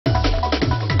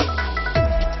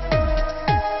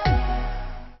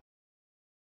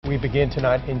We begin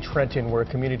tonight in Trenton, where a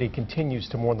community continues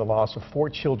to mourn the loss of 4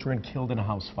 children killed in a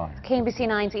house fire. KMBC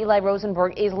 9's Eli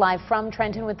Rosenberg is live from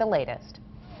Trenton with the latest.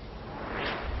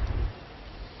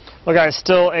 Well, guys,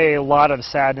 still a lot of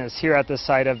sadness here at the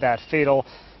site of that fatal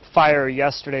fire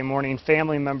yesterday morning.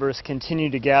 Family members continue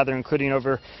to gather, including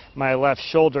over my left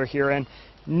shoulder here. And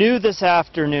new this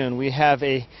afternoon, we have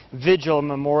a vigil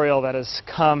memorial that has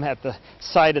come at the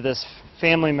site of this.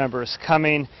 Family members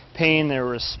coming, paying their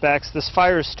respects. This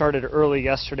fire started early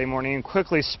yesterday morning and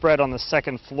quickly spread on the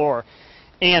second floor.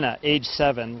 Anna, age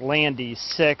 7, Landy,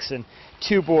 6, and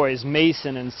 2 boys,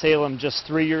 Mason and Salem, just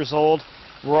 3 years old,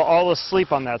 were all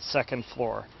asleep on that second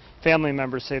floor. Family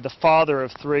members say the father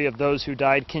of 3 of those who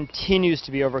died continues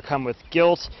to be overcome with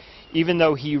guilt, even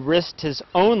though he risked his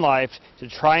own life to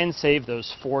try and save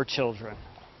those 4 children.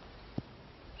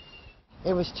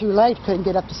 It was too late, couldn't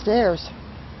get up the stairs.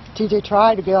 TJ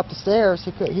tried to go up the stairs,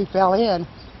 he fell in.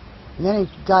 And then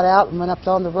he got out and went up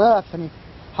on the roof and he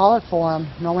hollered for him,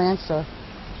 no answer.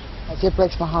 It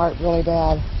breaks my heart really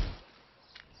bad.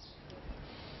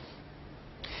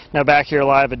 Now back here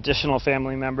live, additional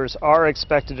family members are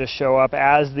expected to show up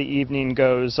as the evening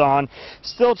goes on,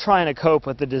 still trying to cope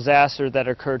with the disaster that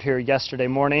occurred here yesterday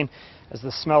morning as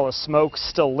the smell of smoke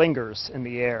still lingers in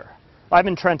the air. Live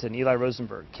in Trenton, Eli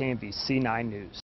Rosenberg, KMBC 9 News.